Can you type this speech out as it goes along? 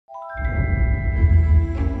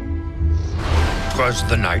'Twas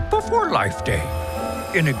the night before Life Day,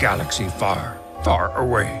 in a galaxy far, far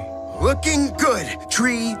away. Looking good.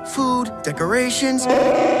 Tree, food, decorations.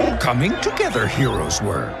 Coming together heroes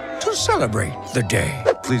were to celebrate the day.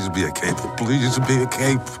 Please be a cape. Please be a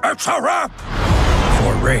cape. It's a wrap!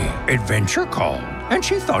 For Rey, adventure called, and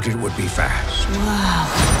she thought it would be fast.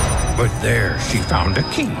 Wow. But there she found a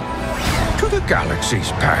key to the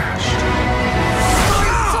galaxy's past.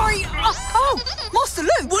 Sorry! Oh, Master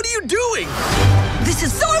Luke! What are you doing? This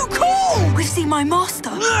is so cool! We've seen my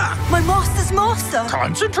master. My master's master.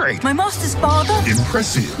 Concentrate. My master's father.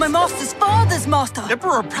 Impressive. My master's father's master.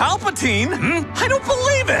 Emperor Palpatine? I don't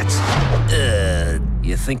believe it!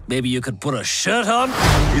 You think maybe you could put a shirt on?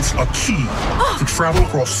 It's a key to travel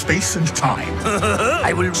across space and time.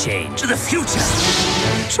 I will change the future.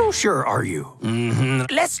 So sure are you?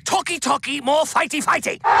 Less talky, more fighty.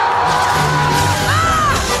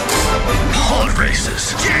 Pod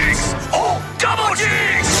races, jigs, oh, double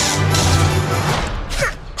jigs!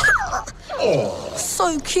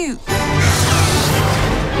 So cute.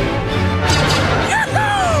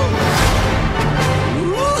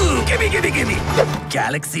 Ooh, gimme.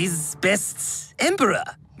 Galaxy's best emperor.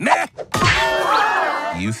 Meh.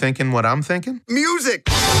 You thinking what I'm thinking? Music!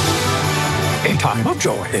 A time of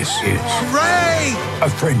joy. This is Rey! a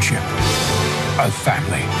friendship, a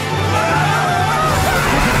family.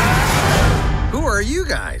 Who are you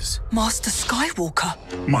guys? Master Skywalker.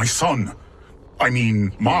 My son. I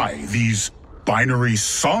mean, these binary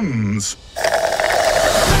sons.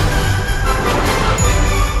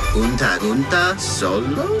 Unta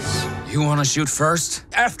solos? You want to shoot first?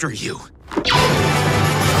 After you.